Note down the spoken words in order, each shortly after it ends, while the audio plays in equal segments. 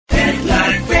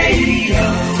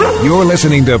You're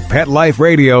listening to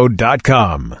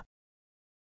PetLifeRadio.com.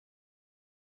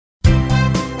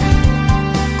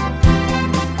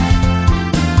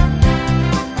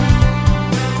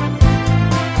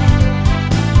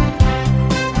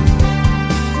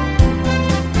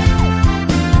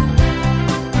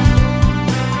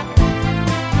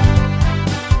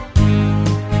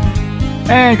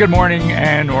 And good morning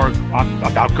or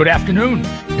about good afternoon,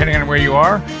 depending on where you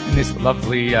are in this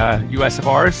lovely U.S. of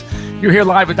ours. You're here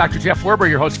live with Dr. Jeff Werber,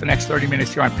 your host for the next 30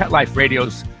 minutes here on Pet Life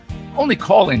Radio's only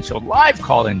call-in show, live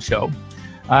call-in show.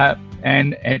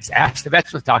 And it's Ask the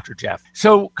Vets with Dr. Jeff.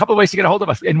 So a couple of ways to get a hold of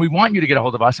us. And we want you to get a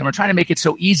hold of us. And we're trying to make it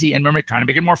so easy. And we're trying to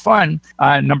make it more fun.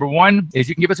 Number one is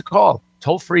you can give us a call.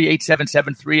 Toll free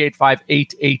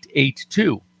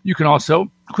 877-385-8882. You can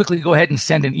also quickly go ahead and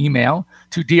send an email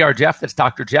to Dr. Jeff, that's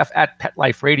Dr. Jeff at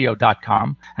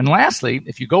PetLifeRadio.com. And lastly,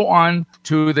 if you go on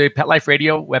to the Pet Life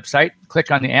Radio website, click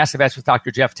on the Ask the Vets with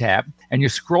Dr. Jeff tab, and you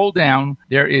scroll down,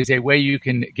 there is a way you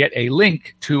can get a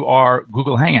link to our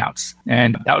Google Hangouts.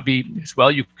 And that would be as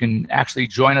well, you can actually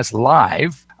join us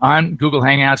live on Google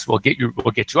Hangouts. We'll get you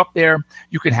up there.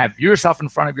 You can have yourself in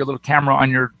front of your little camera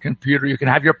on your computer. You can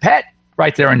have your pet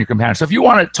right there on your computer. So if you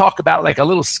want to talk about like a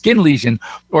little skin lesion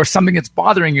or something that's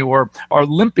bothering you or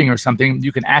limping or something,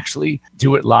 you can actually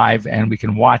do it live and we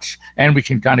can watch and we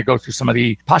can kind of go through some of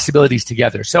the possibilities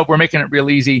together. So we're making it real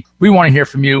easy. We want to hear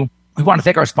from you. We want to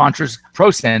thank our sponsors,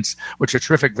 ProSense, which are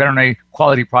terrific veterinary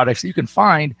quality products that you can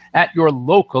find at your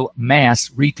local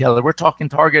mass retailer. We're talking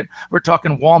Target, we're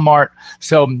talking Walmart,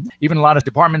 so even a lot of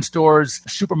department stores,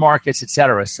 supermarkets,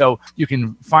 etc. So you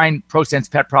can find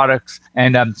ProSense pet products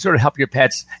and sort of help your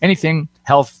pets, anything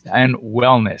health and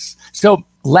wellness. So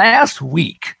last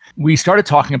week, we started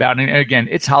talking about, and again,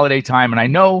 it's holiday time, and I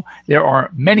know there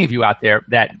are many of you out there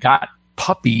that got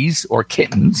puppies or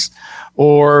kittens,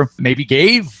 or maybe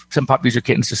gave some puppies or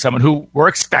kittens to someone who were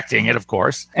expecting it, of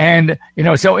course. And,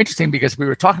 it's so interesting because we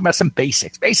were talking about some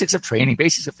basics of training,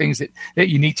 basics of things that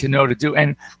you need to know to do.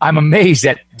 And I'm amazed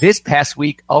that this past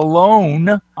week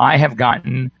alone, I have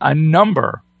gotten a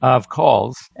number of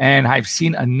calls and I've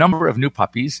seen a number of new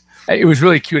puppies. It was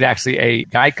really cute, actually. A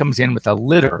guy comes in with a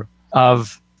litter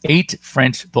of 8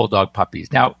 French Bulldog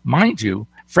puppies. Now, mind you,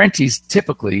 Frenchies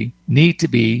typically need to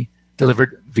be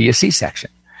delivered via C-section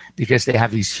because they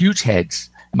have these huge heads.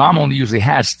 Mom only usually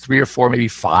has 3 or 4, maybe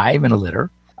 5 in a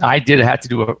litter. I had to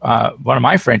do one of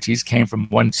my Frenchies came from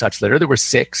one such litter. There were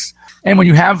 6. And when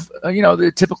you have,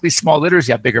 the typically small litters,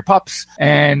 you have bigger pups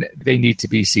and they need to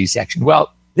be C-section.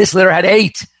 Well, this litter had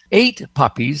 8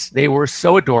 puppies. They were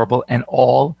so adorable and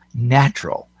all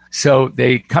natural. So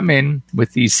they come in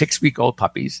with these 6-week-old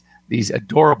puppies, these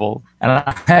adorable, and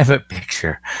I have a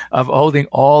picture of holding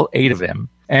all 8 of them.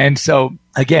 And so,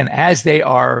 again, as they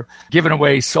are given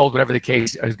away, sold, whatever the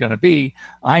case is going to be,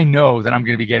 I know that I'm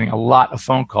going to be getting a lot of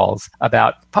phone calls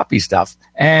about puppy stuff.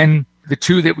 And the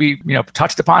 2 that we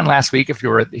touched upon last week, if you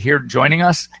were here joining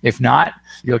us, if not,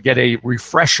 you'll get a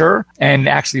refresher and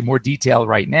actually more detail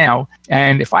right now.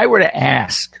 And if I were to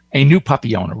ask a new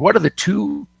puppy owner, what are the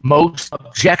 2 most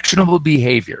objectionable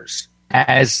behaviors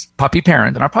as puppy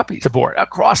parent and our puppies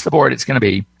across the board, it's going to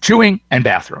be chewing and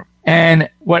bathroom. And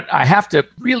what I have to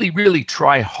really, really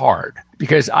try hard,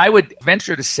 because I would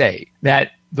venture to say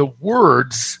that the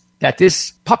words that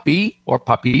this puppy or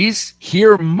puppies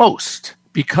hear most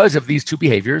because of these 2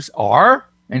 behaviors are,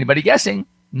 anybody guessing?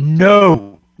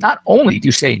 No. Not only do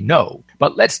you say no,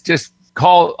 but let's just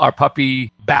call our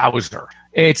puppy Bowser.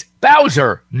 It's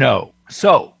Bowser, no.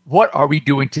 So what are we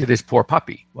doing to this poor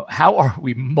puppy? Well, how are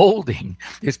we molding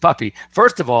this puppy?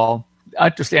 First of all,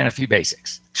 understand a few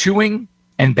basics. Chewing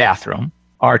and bathroom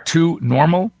are 2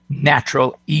 normal,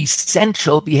 natural,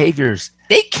 essential behaviors.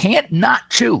 They can't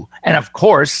not chew. And of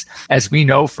course, as we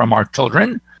know from our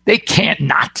children, they can't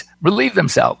not relieve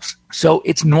themselves. So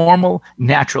it's normal,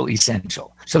 natural,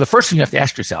 essential. So the first thing you have to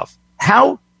ask yourself,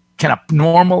 how can a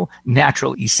normal,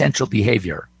 natural, essential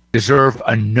behavior deserve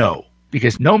a no?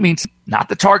 Because no means not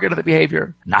the target of the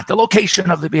behavior, not the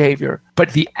location of the behavior,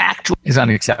 but the actual is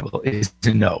unacceptable, is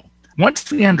a no.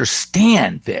 Once we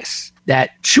understand this,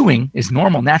 that chewing is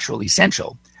normal, natural,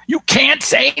 essential, you can't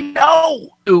say no.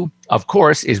 Of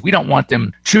course, is we don't want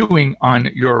them chewing on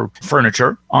your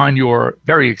furniture, on your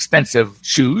very expensive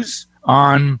shoes,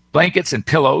 on blankets and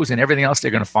pillows and everything else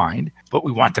they're going to find. But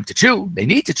we want them to chew. They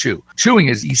need to chew. Chewing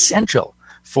is essential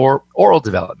for oral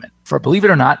development, for, believe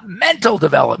it or not, mental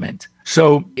development.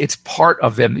 So it's part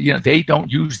of them. They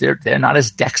don't use they're not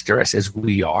as dexterous as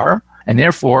we are. And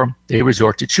therefore, they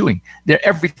resort to chewing.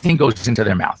 Everything goes into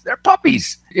their mouth. They're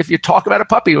puppies. If you talk about a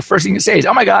puppy, the first thing you say is,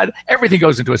 oh my God, everything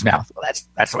goes into his mouth. Well,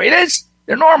 that's the way it is.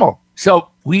 They're normal. So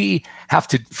we have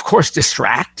to, of course,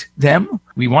 distract them.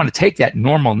 We want to take that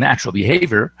normal, natural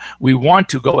behavior. We want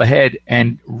to go ahead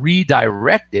and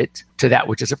redirect it to that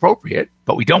which is appropriate,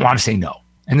 but we don't want to say no.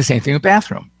 And the same thing with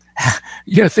bathroom.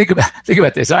 Think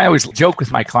about this. I always joke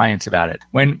with my clients about it.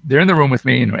 When they're in the room with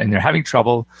me and they're having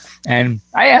trouble, and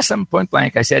I ask them point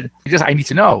blank, I said, I need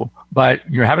to know, but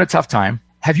you're having a tough time.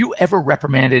 Have you ever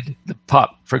reprimanded the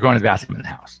pup for going to the bathroom in the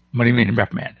house? What do you mean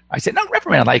reprimand? I said, no,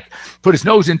 reprimand, like put his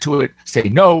nose into it, say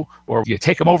no, or you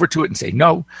take him over to it and say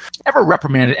no. Never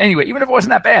reprimanded anyway, even if it wasn't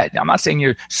that bad. I'm not saying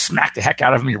you smacked the heck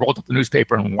out of him, you rolled up the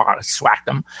newspaper and swacked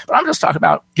them, but I'm just talking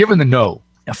about giving the no.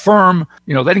 Affirm,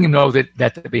 letting him know that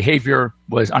the behavior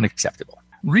was unacceptable.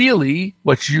 Really,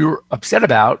 what you're upset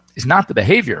about is not the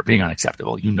behavior being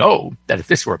unacceptable. You know that if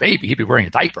this were a baby, he'd be wearing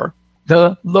a diaper.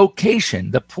 The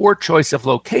location, the poor choice of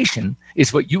location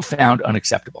is what you found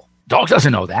unacceptable. Dog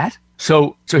doesn't know that.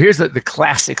 So here's the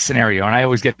classic scenario, and I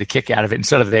always get the kick out of it.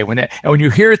 Instead of when you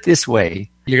hear it this way,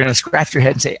 you're going to scratch your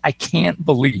head and say, I can't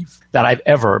believe that I've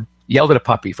ever yelled at a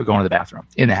puppy for going to the bathroom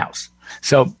in the house.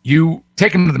 So you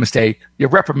take him to the mistake, you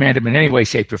reprimand him in any way,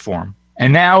 shape, or form,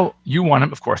 and now you want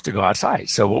him, of course, to go outside.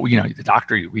 So, the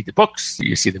doctor, you read the books,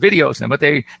 you see the videos, and what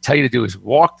they tell you to do is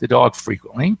walk the dog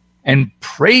frequently and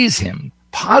praise him,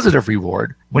 positive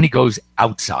reward, when he goes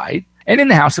outside. And in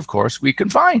the house, of course, we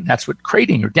confine. That's what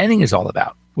crating or denning is all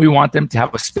about. We want them to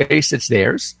have a space that's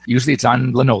theirs. Usually it's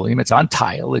on linoleum, it's on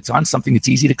tile, it's on something that's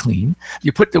easy to clean.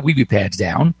 You put the wee-wee pads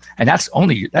down, and that's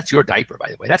your diaper, by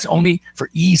the way. That's only for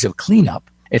ease of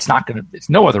cleanup. It's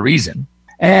no other reason.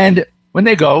 And when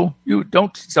they go, you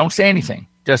don't say anything.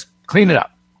 Just clean it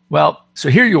up. Well, so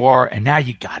here you are, and now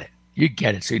you got it. You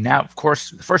get it. So now, of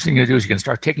course, the first thing you're going to do is you're going to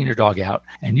start taking your dog out,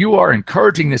 and you are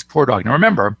encouraging this poor dog. Now,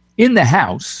 remember, in the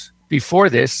house, before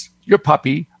this, your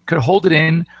puppy could hold it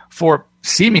in for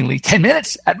seemingly 10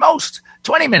 minutes at most,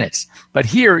 20 minutes. But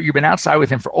here, you've been outside with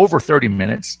him for over 30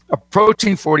 minutes,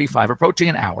 approaching 45, approaching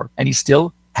an hour, and he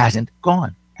still hasn't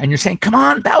gone. And you're saying, come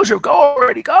on, Bowser, go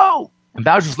already, go. And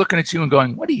Bowser's looking at you and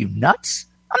going, what are you, nuts?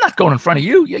 I'm not going in front of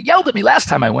you. You yelled at me last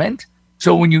time I went.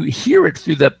 So when you hear it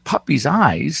through the puppy's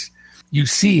eyes, you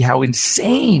see how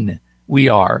insane we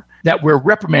are that we're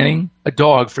reprimanding a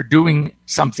dog for doing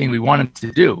something we want him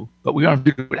to do, but we want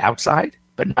him to do it outside,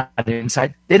 but not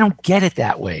inside. They don't get it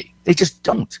that way. They just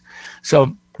don't.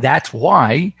 So that's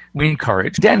why we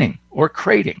encourage denning or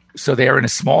crating. So they are in a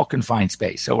small confined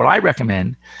space. So what I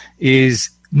recommend is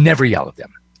never yell at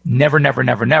them. Never, never,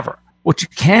 never, never. What you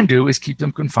can do is keep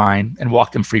them confined and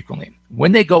walk them frequently.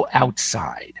 When they go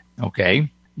outside,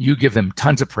 okay, you give them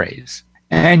tons of praise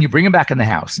and you bring them back in the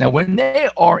house. Now, when they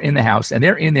are in the house and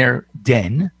they're in their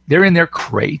den, they're in their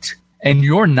crate, and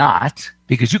you're not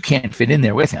because you can't fit in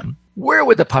there with him, where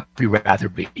would the puppy rather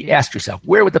be? Ask yourself,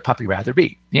 where would the puppy rather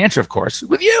be? The answer, of course, is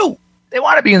with you. They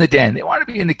want to be in the den. They want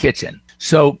to be in the kitchen.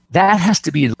 So that has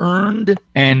to be earned.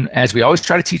 And as we always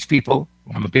try to teach people,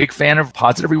 I'm a big fan of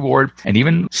positive reward and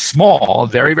even small,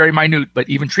 very, very minute, but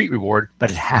even treat reward, but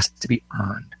it has to be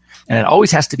earned. And it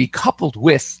always has to be coupled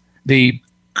with the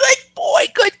good boy,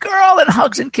 good girl, and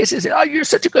hugs and kisses. Oh, you're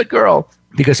such a good girl.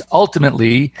 Because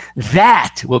ultimately,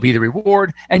 that will be the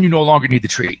reward, and you no longer need the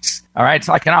treats. All right? It's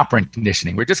like an operant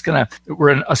conditioning.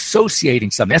 We're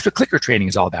associating something. That's what clicker training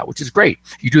is all about, which is great.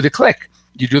 You do the click.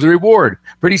 You do the reward.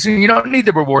 Pretty soon, you don't need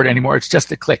the reward anymore. It's just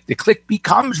the click. The click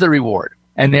becomes the reward.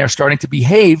 And they are starting to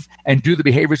behave and do the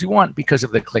behaviors you want because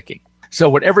of the clicking. So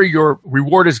whatever your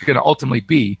reward is going to ultimately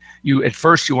be, at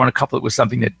first you want to couple it with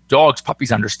something that dogs,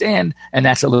 puppies understand, and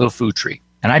that's a little food treat.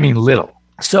 And I mean little.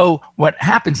 So what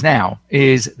happens now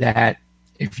is that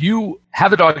if you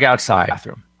have the dog outside,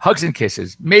 bathroom, hugs and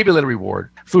kisses, maybe a little reward,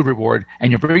 food reward,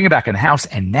 and you bring it back in the house,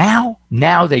 and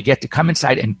now they get to come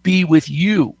inside and be with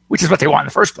you, which is what they want in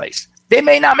the first place. They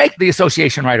may not make the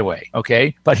association right away,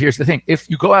 okay? But here's the thing. If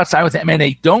you go outside with them and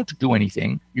they don't do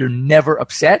anything, you're never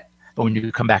upset. But when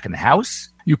you come back in the house,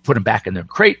 you put them back in their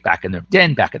crate, back in their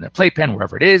den, back in their playpen,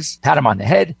 wherever it is, pat them on the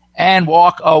head, and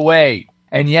walk away.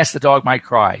 And yes, the dog might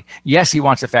cry. Yes, he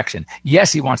wants affection.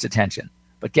 Yes, he wants attention.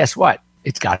 But guess what?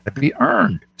 It's got to be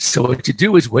earned. So what you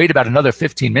do is wait about another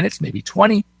 15 minutes, maybe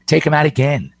 20, take him out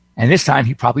again. And this time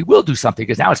he probably will do something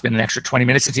because now it's been an extra 20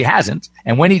 minutes since he hasn't.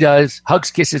 And when he does,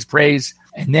 hugs, kisses, praise,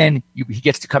 and then he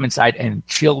gets to come inside and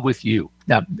chill with you.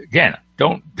 Now, again,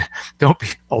 don't be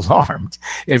alarmed.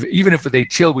 Even if they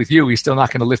chill with you, he's still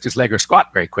not going to lift his leg or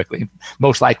squat very quickly.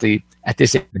 Most likely at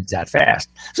this age, it's that fast.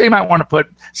 So you might want to put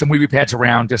some wee-wee pads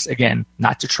around, just, again,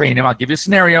 not to train him. I'll give you a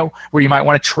scenario where you might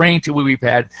want to train to wee-wee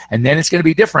pad, and then it's going to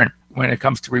be different when it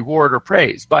comes to reward or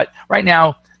praise. But right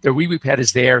now, the wee-wee pad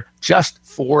is there just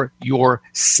for your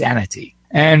sanity.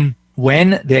 And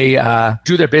when they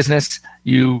do their business,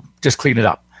 you just clean it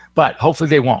up. But hopefully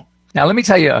they won't. Now, let me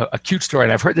tell you a cute story,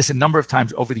 and I've heard this a number of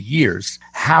times over the years,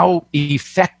 how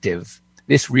effective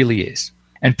this really is.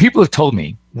 And people have told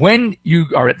me, when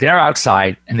they're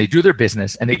outside and they do their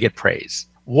business and they get praise,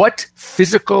 what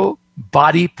physical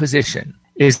body position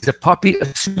is the puppy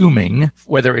assuming,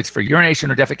 whether it's for urination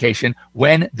or defecation,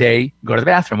 when they go to the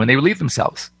bathroom, when they relieve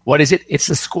themselves? What is it? It's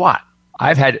a squat.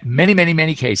 I've had many, many,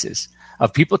 many cases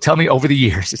of people tell me over the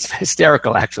years, it's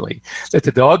hysterical actually, that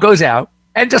the dog goes out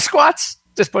and just squats.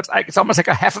 Just puts, it's almost like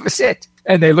a half of a sit.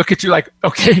 And they look at you like,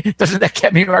 okay, doesn't that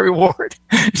get me my reward?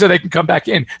 So they can come back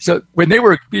in. So when they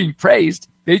were being praised,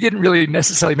 they didn't really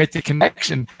necessarily make the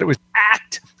connection that it was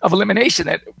act of elimination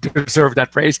that deserved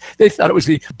that praise. They thought it was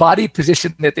the body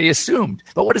position that they assumed.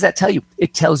 But what does that tell you?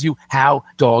 It tells you how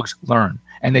dogs learn.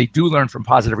 And they do learn from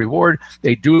positive reward.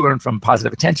 They do learn from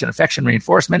positive attention, affection,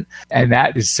 reinforcement. And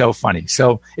that is so funny.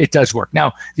 So it does work.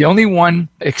 Now, the only one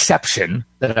exception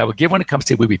that I would give when it comes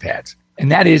to wee-wee pads, and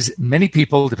that is many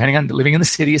people, depending on living in the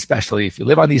city especially, if you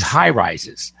live on these high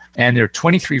rises and they're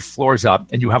 23 floors up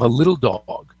and you have a little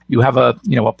dog, you have a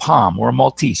Pom or a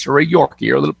Maltese or a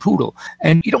Yorkie or a little poodle,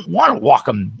 and you don't want to walk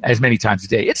them as many times a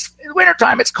day. It's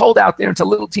wintertime, it's cold out there, it's a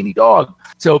little teeny dog.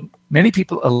 So many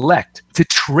people elect to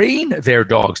train their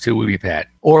dogs to a wee-wee pad,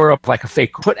 or like a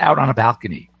fake put out on a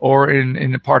balcony or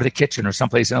in a part of the kitchen or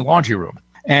someplace in a laundry room.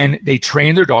 And they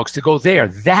train their dogs to go there.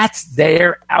 That's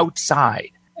their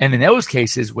outside. And in those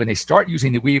cases, when they start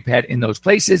using the wee-wee pad in those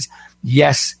places,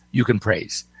 yes, you can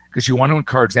praise, because you want to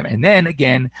encourage them. And then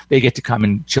again, they get to come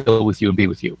and chill with you and be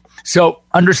with you. So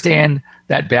understand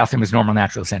that bathroom is normal,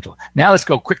 natural, essential. Now let's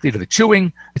go quickly to the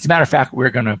chewing. As a matter of fact,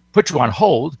 we're going to put you on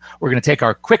hold. We're going to take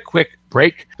our quick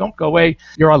break. Don't go away.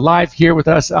 You're on live here with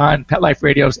us on Pet Life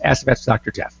Radio's Ask the Vets with Dr.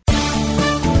 Jeff.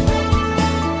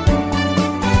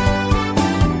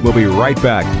 We'll be right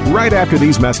back, right after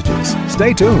these messages.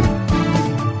 Stay tuned.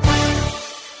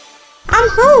 I'm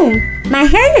home. My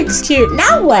hair looks cute.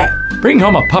 Now what? Bringing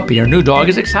home a puppy or new dog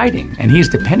is exciting, and he's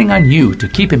depending on you to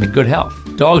keep him in good health.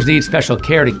 Dogs need special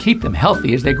care to keep them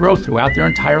healthy as they grow throughout their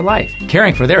entire life.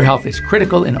 Caring for their health is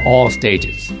critical in all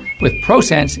stages. With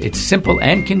ProSense, it's simple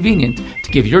and convenient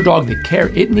to give your dog the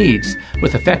care it needs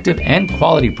with effective and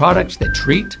quality products that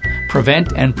treat,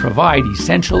 prevent, and provide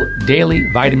essential daily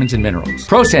vitamins and minerals.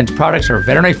 ProSense products are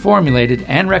veterinary formulated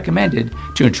and recommended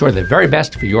to ensure the very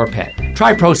best for your pet.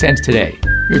 Try ProSense today.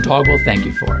 Your dog will thank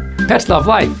you for it. Pets love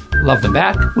life. Love them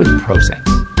back with ProSense.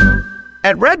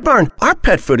 At Red Barn, our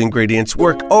pet food ingredients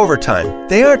work overtime.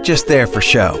 They aren't just there for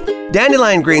show.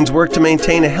 Dandelion greens work to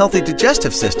maintain a healthy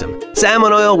digestive system.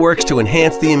 Salmon oil works to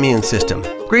enhance the immune system.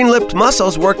 Green-lipped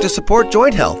mussels work to support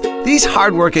joint health. These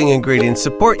hard-working ingredients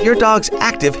support your dog's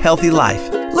active, healthy life.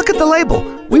 Look at the label.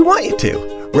 We want you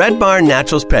to. Red Barn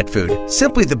Naturals Pet Food.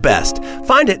 Simply the best.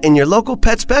 Find it in your local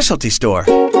pet specialty store.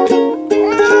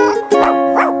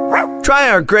 Try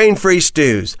our grain-free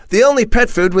stews, the only pet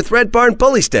food with Red Barn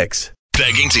bully sticks.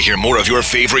 Begging to hear more of your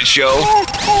favorite show?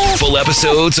 Full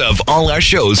episodes of all our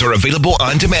shows are available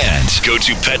on demand. Go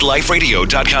to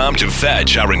PetLifeRadio.com to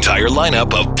fetch our entire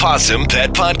lineup of Possum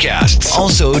Pet podcasts.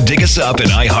 Also, dig us up in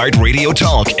iHeartRadio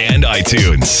Talk and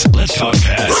iTunes. Let's talk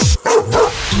pets.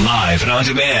 Live and on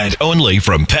demand only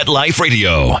from Pet Life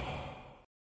Radio.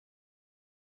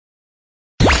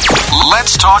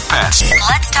 Let's talk pets.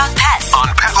 Let's talk pets On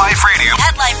Pet Life Radio.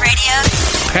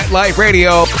 Pet Life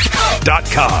Radio.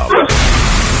 PetLifeRadio.com.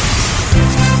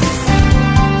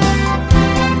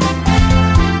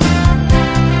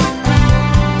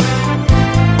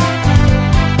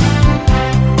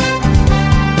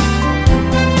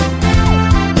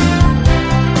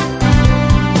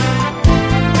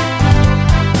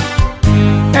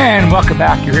 And welcome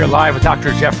back. You're here live with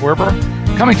Dr. Jeff Werber,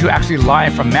 coming to you actually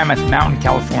live from Mammoth Mountain,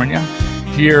 California.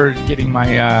 Here, getting my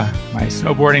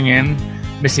snowboarding in,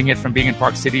 missing it from being in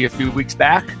Park City a few weeks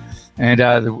back. And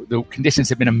the conditions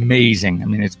have been amazing. I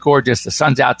mean, it's gorgeous. The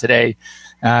sun's out today.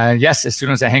 Yes, as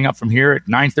soon as I hang up from here at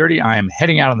 9:30, I am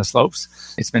heading out on the slopes.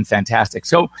 It's been fantastic.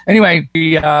 So anyway,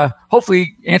 we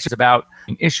hopefully answers about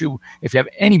an issue. If you have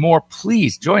any more,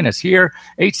 please join us here,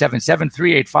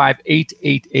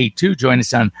 877-385-8882. Join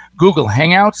us on Google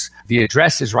Hangouts. The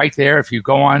address is right there. If you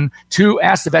go on to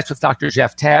Ask the Vets with Dr.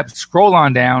 Jeff tab, scroll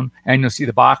on down, and you'll see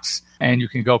the box. And you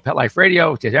can go Pet Life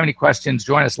Radio. If you have any questions,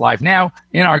 join us live now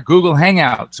in our Google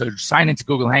Hangout. So sign into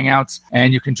Google Hangouts,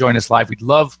 and you can join us live. We'd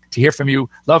love to hear from you.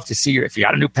 Love to see you. If you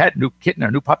got a new pet, new kitten,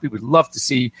 or new puppy, we'd love to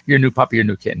see your new puppy or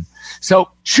new kitten. So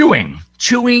chewing.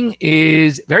 Chewing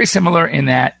is very similar in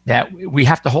that we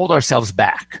have to hold ourselves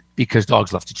back because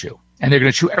dogs love to chew. And they're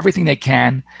going to chew everything they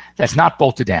can that's not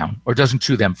bolted down or doesn't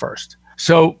chew them first.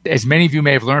 So as many of you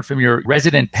may have learned from your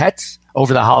resident pets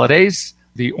over the holidays,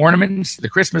 the ornaments, the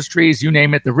Christmas trees, you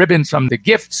name it, the ribbons from the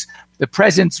gifts, the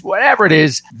presents, whatever it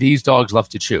is, these dogs love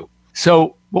to chew.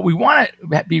 So what we want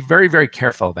to be very, very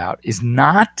careful about is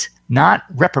not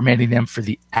reprimanding them for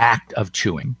the act of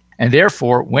chewing. And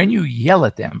therefore, when you yell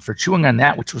at them for chewing on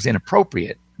that which was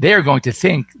inappropriate, they are going to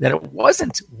think that it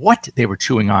wasn't what they were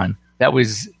chewing on that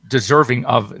was deserving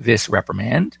of this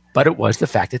reprimand, but it was the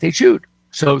fact that they chewed.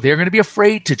 So they're going to be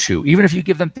afraid to chew, even if you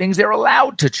give them things they're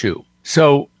allowed to chew.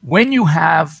 So when you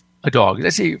have a dog,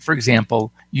 let's say, for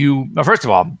example, first of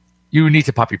all, you need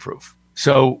to puppy proof.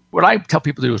 So what I tell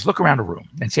people to do is look around a room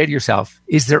and say to yourself,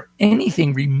 is there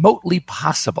anything remotely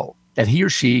possible that he or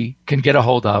she can get a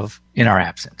hold of in our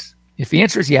absence? If the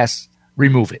answer is yes,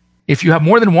 remove it. If you have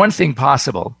more than one thing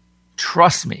possible,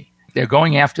 trust me, they're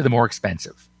going after the more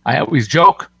expensive. I always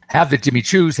joke, have the Jimmy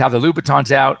Choos, have the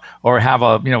Louboutins out, or have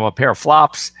a pair of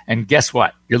flops, and guess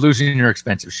what? You're losing your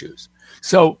expensive shoes.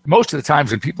 So most of the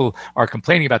times when people are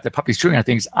complaining about their puppies chewing on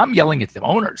things, I'm yelling at the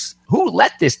owners. Who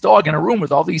let this dog in a room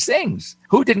with all these things?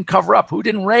 Who didn't cover up? Who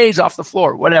didn't raise off the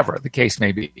floor? Whatever the case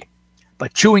may be.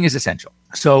 But chewing is essential.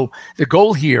 So the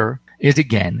goal here is,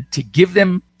 again, to give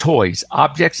them toys,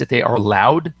 objects that they are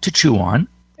allowed to chew on.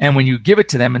 And when you give it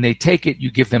to them and they take it, you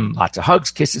give them lots of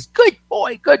hugs, kisses, good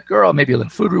boy, good girl, maybe a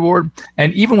little food reward.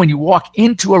 And even when you walk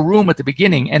into a room at the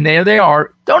beginning and there they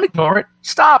are, don't ignore it.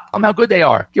 Stop. Tell them how good they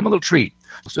are. Give them a little treat.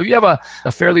 So if you have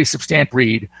a fairly substantial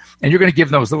breed and you're going to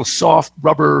give them those little soft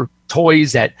rubber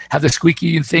toys that have the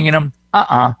squeaky thing in them,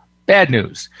 bad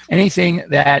news. Anything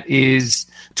that is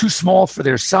too small for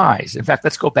their size. In fact,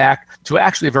 let's go back to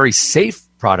actually a very safe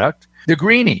product, the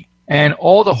Greenie. And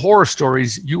all the horror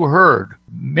stories you heard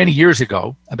many years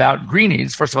ago about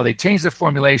greenies, first of all, they changed the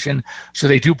formulation so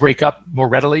they do break up more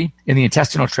readily in the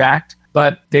intestinal tract.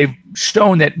 But they've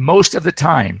shown that most of the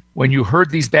time when you heard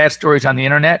these bad stories on the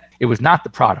internet, it was not the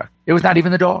product. It was not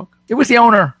even the dog. It was the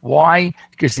owner. Why?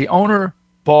 Because the owner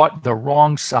bought the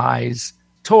wrong size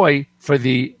toy for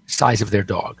the size of their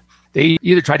dog. They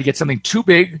either tried to get something too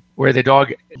big where the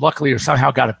dog luckily or somehow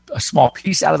got a small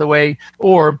piece out of the way,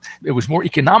 or it was more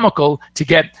economical to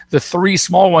get the 3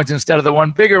 small ones instead of the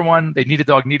one bigger one. The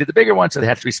dog needed the bigger one, so they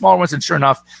had 3 smaller ones. And sure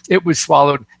enough, it was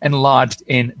swallowed and lodged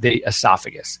in the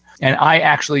esophagus. And I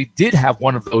actually did have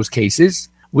one of those cases.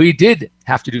 We did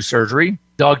have to do surgery.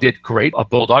 Dog did great, a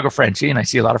bulldog, a Frenchie, and I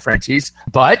see a lot of Frenchies.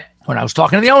 But when I was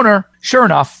talking to the owner, sure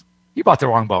enough, he bought the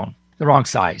wrong bone, the wrong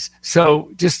size.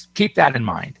 So just keep that in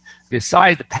mind. The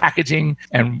size, the packaging,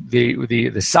 and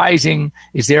the sizing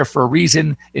is there for a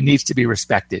reason. It needs to be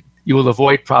respected. You will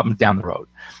avoid problems down the road.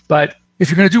 But if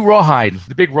you're going to do rawhide,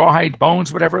 the big rawhide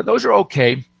bones, whatever, those are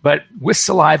okay. But with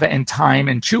saliva and time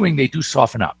and chewing, they do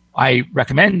soften up. I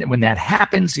recommend that when that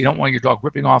happens, you don't want your dog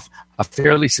ripping off a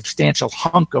fairly substantial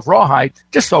hunk of rawhide,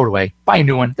 just throw it away. Buy a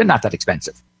new one. They're not that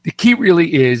expensive. The key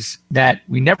really is that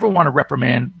we never want to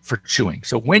reprimand for chewing.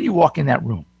 So when you walk in that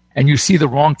room and you see the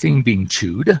wrong thing being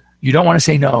chewed, you don't want to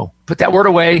say no. Put that word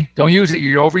away. Don't use it.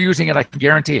 You're overusing it. I can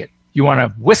guarantee it. You want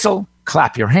to whistle,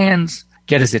 clap your hands,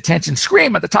 get his attention,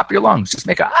 scream at the top of your lungs. Just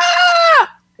make a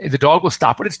ah! The dog will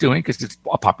stop what it's doing because it's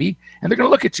a puppy, and they're going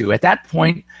to look at you. At that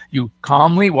point, you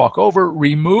calmly walk over,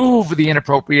 remove the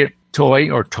inappropriate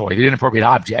the inappropriate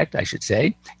object, I should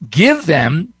say. Give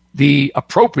them the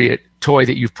appropriate toy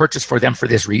that you've purchased for them for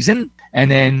this reason, and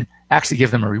then actually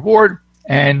give them a reward.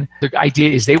 And the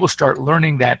idea is they will start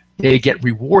learning that they get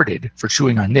rewarded for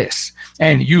chewing on this.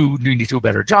 And you need to do a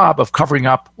better job of covering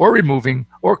up or removing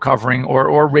or covering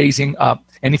or raising up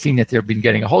anything that they've been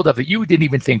getting a hold of that you didn't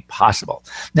even think possible.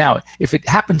 Now, if it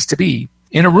happens to be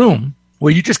in a room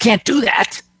where you just can't do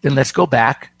that, then let's go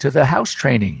back to the house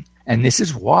training. And this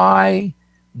is why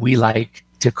we like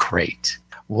to crate.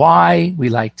 Why we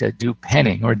like to do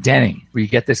penning or denning, where you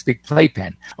get this big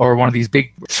playpen or one of these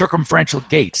big circumferential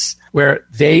gates where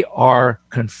they are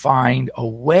confined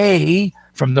away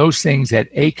from those things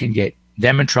that can get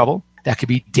them in trouble, that could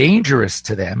be dangerous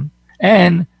to them,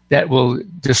 and that will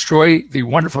destroy the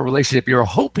wonderful relationship you're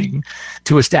hoping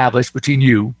to establish between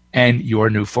you and your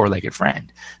new 4-legged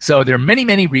friend. So there are many,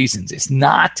 many reasons. It's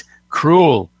not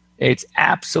cruel. It's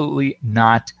absolutely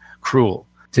not cruel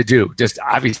to do. Just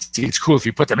obviously it's cool if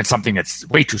you put them in something that's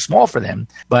way too small for them.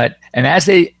 And as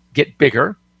they get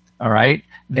bigger, all right,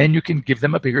 then you can give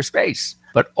them a bigger space,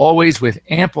 but always with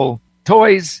ample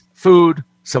toys, food,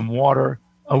 some water,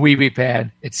 a wee-wee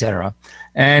pad, etc.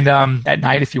 And at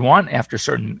night, if you want, after a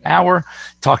certain hour,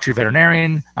 talk to your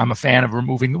veterinarian. I'm a fan of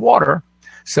removing the water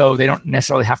so they don't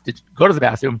necessarily have to go to the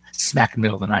bathroom smack in the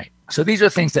middle of the night. So these are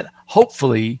things that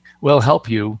hopefully will help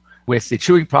you with the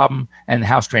chewing problem and the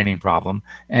house training problem.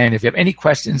 And if you have any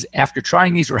questions after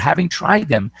trying these or having tried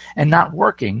them and not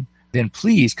working, then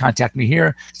please contact me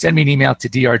here. Send me an email to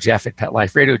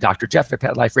drjeff@PetLifeRadio,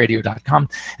 drjeff@PetLifeRadio.com.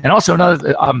 And also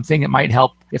another thing that might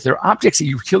help, if there are objects that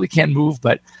you really can't move,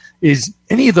 but is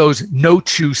any of those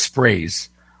no-chew sprays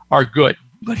are good.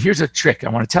 But here's a trick I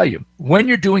want to tell you. When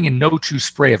you're doing a no-chew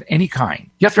spray of any kind,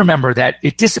 you have to remember that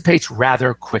it dissipates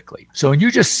rather quickly. So when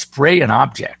you just spray an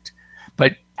object,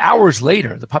 but hours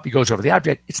later the puppy goes over the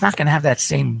object, it's not going to have that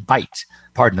same bite,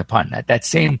 pardon the pun, that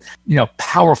same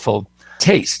powerful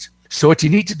taste. So what you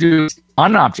need to do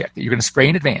on an object that you're going to spray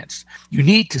in advance, you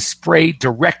need to spray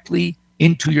directly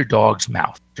into your dog's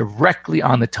mouth, directly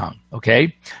on the tongue,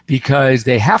 okay? Because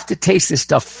they have to taste this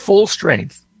stuff full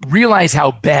strength, realize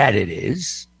how bad it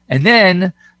is, and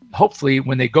then hopefully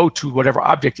when they go to whatever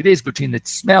object it is, between the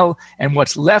smell and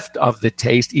what's left of the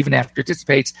taste, even after it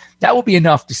dissipates, that will be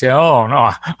enough to say, oh,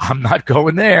 no, I'm not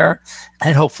going there,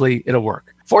 and hopefully it'll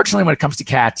work. Fortunately, when it comes to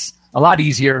cats, a lot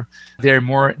easier. They're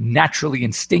more naturally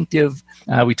instinctive.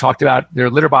 We talked about their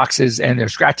litter boxes and their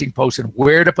scratching posts and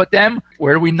where to put them.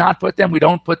 Where do we not put them? We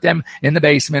don't put them in the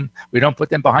basement. We don't put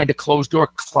them behind a closed door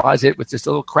closet with this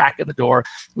little crack in the door.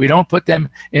 We don't put them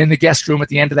in the guest room at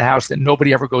the end of the house that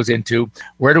nobody ever goes into.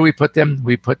 Where do we put them?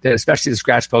 We put especially the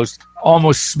scratch post,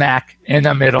 almost smack in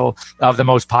the middle of the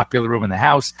most popular room in the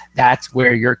house. That's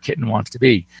where your kitten wants to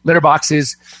be. Litter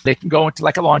boxes, they can go into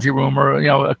like a laundry room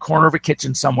or a corner of a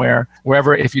kitchen somewhere,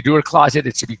 wherever. If you do a closet,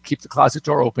 it should be keep the closet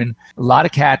door open. A lot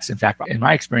of cats, in fact, in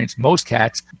my experience, most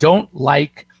cats don't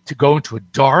like to go into a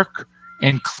dark,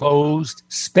 enclosed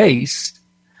space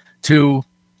to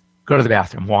go to the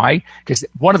bathroom. Why? Because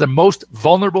one of the most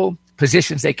vulnerable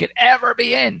positions they could ever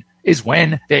be in is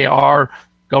when they are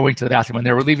going to the bathroom, when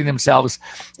they're relieving themselves.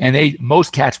 And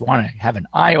most cats want to have an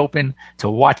eye open to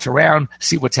watch around,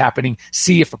 see what's happening,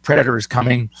 see if a predator is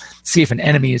coming, see if an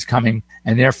enemy is coming,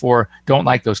 and therefore don't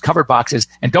like those covered boxes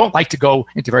and don't like to go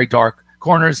into very dark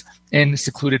corners in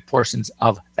secluded portions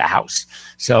of the house.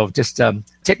 So just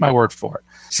take my word for it.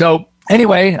 So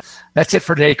anyway, that's it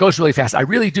for today. It goes really fast. I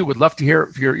really would love to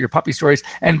hear your puppy stories.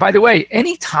 And by the way,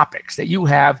 any topics that you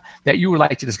have that you would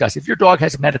like to discuss, if your dog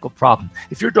has a medical problem,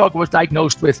 if your dog was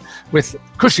diagnosed with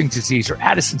Cushing's disease or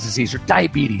Addison's disease or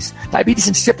diabetes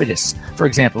insipidus, for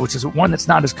example, which is one that's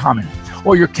not as common,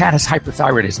 or your cat has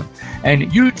hyperthyroidism,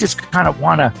 and you just kind of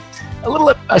want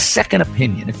a second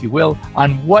opinion, if you will,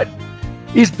 on what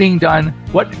is being done,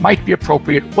 what might be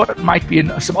appropriate, what might be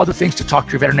some other things to talk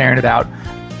to your veterinarian about.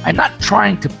 I'm not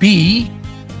trying to be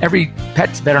every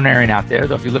pet's veterinarian out there,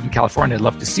 though if you live in California, I'd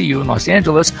love to see you in Los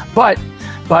Angeles, but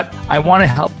I want to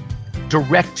help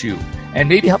direct you and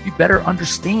maybe help you better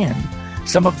understand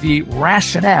some of the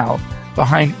rationale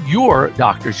behind your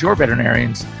doctors, your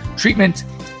veterinarians, treatment,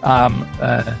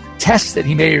 tests that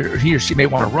he or she may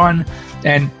want to run,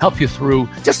 and help you through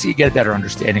just so you get a better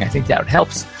understanding. I think that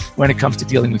helps when it comes to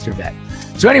dealing with your vet.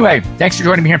 So anyway, thanks for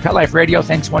joining me here on Pet Life Radio.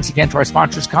 Thanks once again to our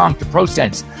sponsors, Kong, to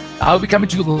ProSense. I'll be coming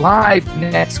to you live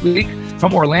next week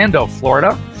from Orlando,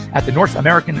 Florida, at the North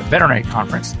American Veterinary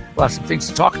Conference. We'll have some things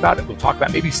to talk about. We'll talk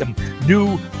about maybe some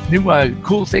new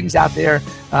cool things out there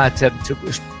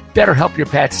to better help your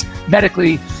pets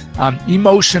medically,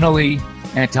 emotionally,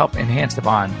 and to help enhance the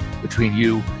bond between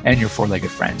you and your four-legged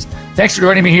friends. Thanks for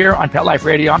joining me here on Pet Life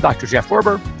Radio. I'm Dr. Jeff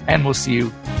Werber, and we'll see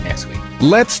you next week.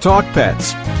 Let's Talk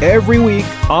Pets, every week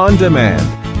on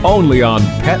demand, only on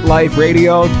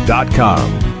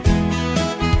PetLifeRadio.com.